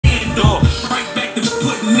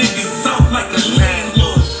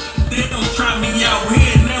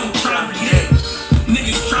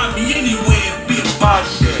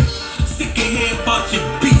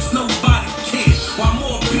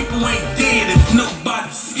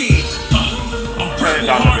Nobody scared. I'm pretty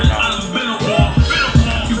down a hard. bit now. I've been a war.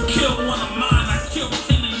 You killed one of mine. I killed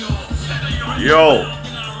 10 of yours. Yo,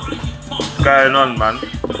 what's going on, man?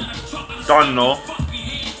 Done no.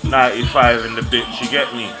 95 in the bitch, you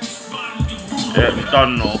get me? Yeah, we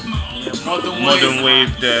done no. Modern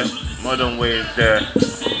wave there. Modern wave there.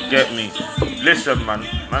 Get me? Listen, man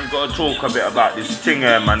gotta talk a bit about this thing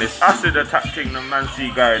here, man. This acid attack thing the man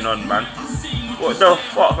see going on, man. What the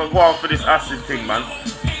fuck are going for this acid thing, man?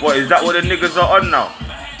 What, is that what the niggas are on now?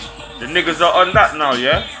 The niggas are on that now,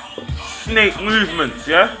 yeah? Snake movements,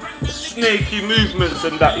 yeah? Snaky movements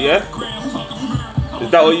and that, yeah?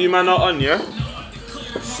 Is that what you man are on, yeah?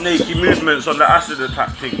 Snaky movements on the acid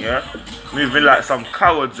attack thing, yeah? Moving like some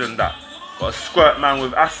cowards and that. Got a squirt man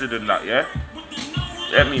with acid and that, yeah?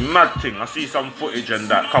 Get me? Mad thing. I see some footage and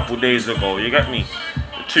that a couple days ago, you get me?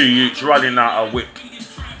 The two youths running out a whip.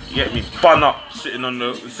 You get me? Bun up, sitting on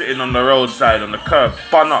the roadside, on the curb,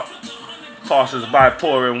 bun up. Passers by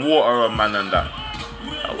pouring water on man and that.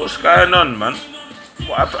 Like, what's going on, man?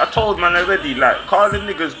 What, I told man already, like, the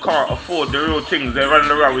niggas can't afford the real things. They're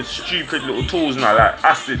running around with stupid little tools now, like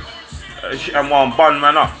acid, and want bun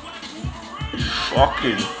man up.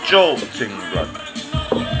 Fucking joke thing,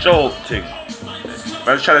 blood. Joke thing.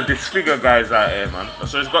 Man's trying to disfigure guys out here, man.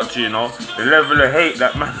 That's what it's got to, you know. The level of hate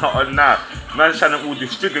that man not on now. Man's trying to all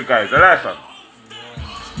disfigure guys. Alive, fam.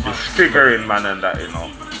 Disfiguring man and that, you know.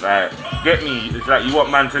 Like, get me? It's like you want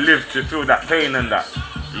man to live to feel that pain and that.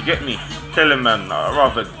 You get me? Tell him, man, I'd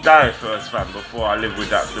rather die first, fam, before I live with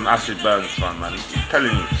that them acid burns, fam, man. I'm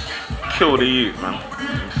telling you, kill the youth, man.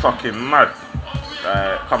 I'm fucking mad.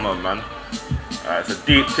 Like, come on, man. It's a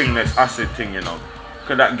deep thing, this acid thing, you know.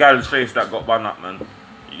 Look at that gal's face that got bun up, man.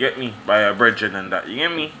 You get me? By a brethren and that. You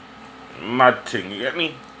get me? Mad thing, you get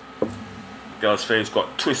me? Girl's face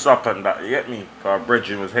got twist up and that. You get me? Our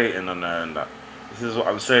brethren was hating on her and that. This is what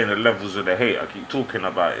I'm saying, the levels of the hate. I keep talking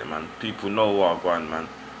about it, man. People know what I'm going, man.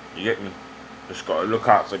 You get me? Just gotta look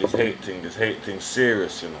out for this hate thing. This hate thing's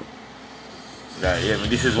serious, you know. Like, yeah, I mean,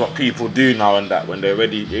 this is what people do now and that when they're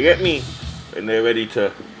ready. You get me? When they're ready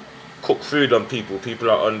to cook food on people. People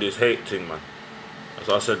are on this hate thing, man. As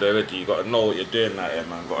I said already, you gotta know what you're doing out here,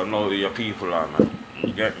 man. Gotta know who your people are, man.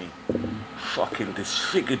 You get me? Fucking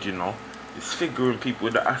disfigured, you know. Disfiguring people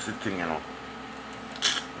with the acid thing, you know.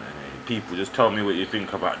 People, just tell me what you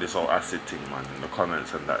think about this whole acid thing, man, in the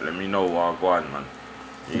comments and that. Let me know what I go on, man.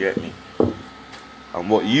 You get me? And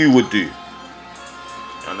what you would do. You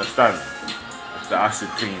understand? If the acid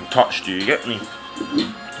thing touched you, you get me?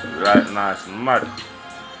 Like, nice and mad.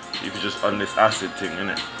 You could just on this acid thing,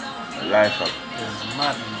 innit? Life up. It's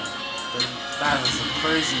mad, man. That is some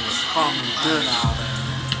craziness. Can't be doing out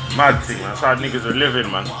there. Mad thing, man. That's how niggas are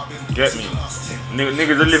living, man. Get me?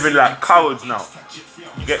 Niggas are living like cowards now.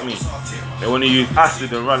 You get me? They want to use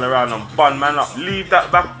acid and run around and bun man up. Leave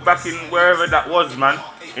that back in wherever that was, man.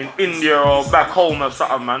 In India or back home or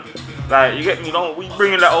something, man. Like, you get me? Don't we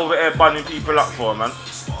bringing that over here bunning people up for, man?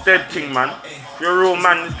 Dead thing, man. If you're a real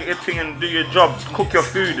man, just get your thing and do your job. Cook your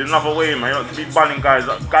food another way, man. You don't have to be bunning guys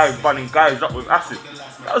up, bunning guys up with acid.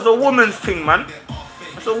 That was a woman's thing, man.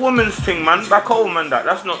 That's a woman's thing, man. Back home and that.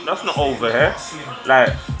 That's not over here.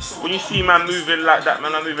 Like, when you see man moving like that,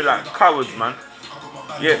 man, I'm moving like cowards, man.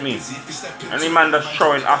 You get me? Any man that's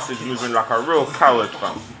throwing acid moving like a real coward,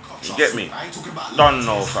 fam. You get me? Don't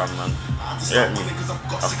know, fam, man. You get me?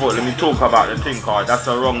 I thought, let me talk about the thing, cause that's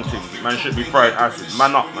a wrong thing. Man should be throwing acid.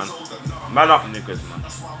 Man up, man. Man up, niggas, man.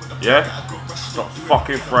 Yeah? Stop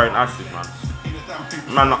fucking throwing acid, man.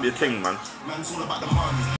 Man up your thing, man.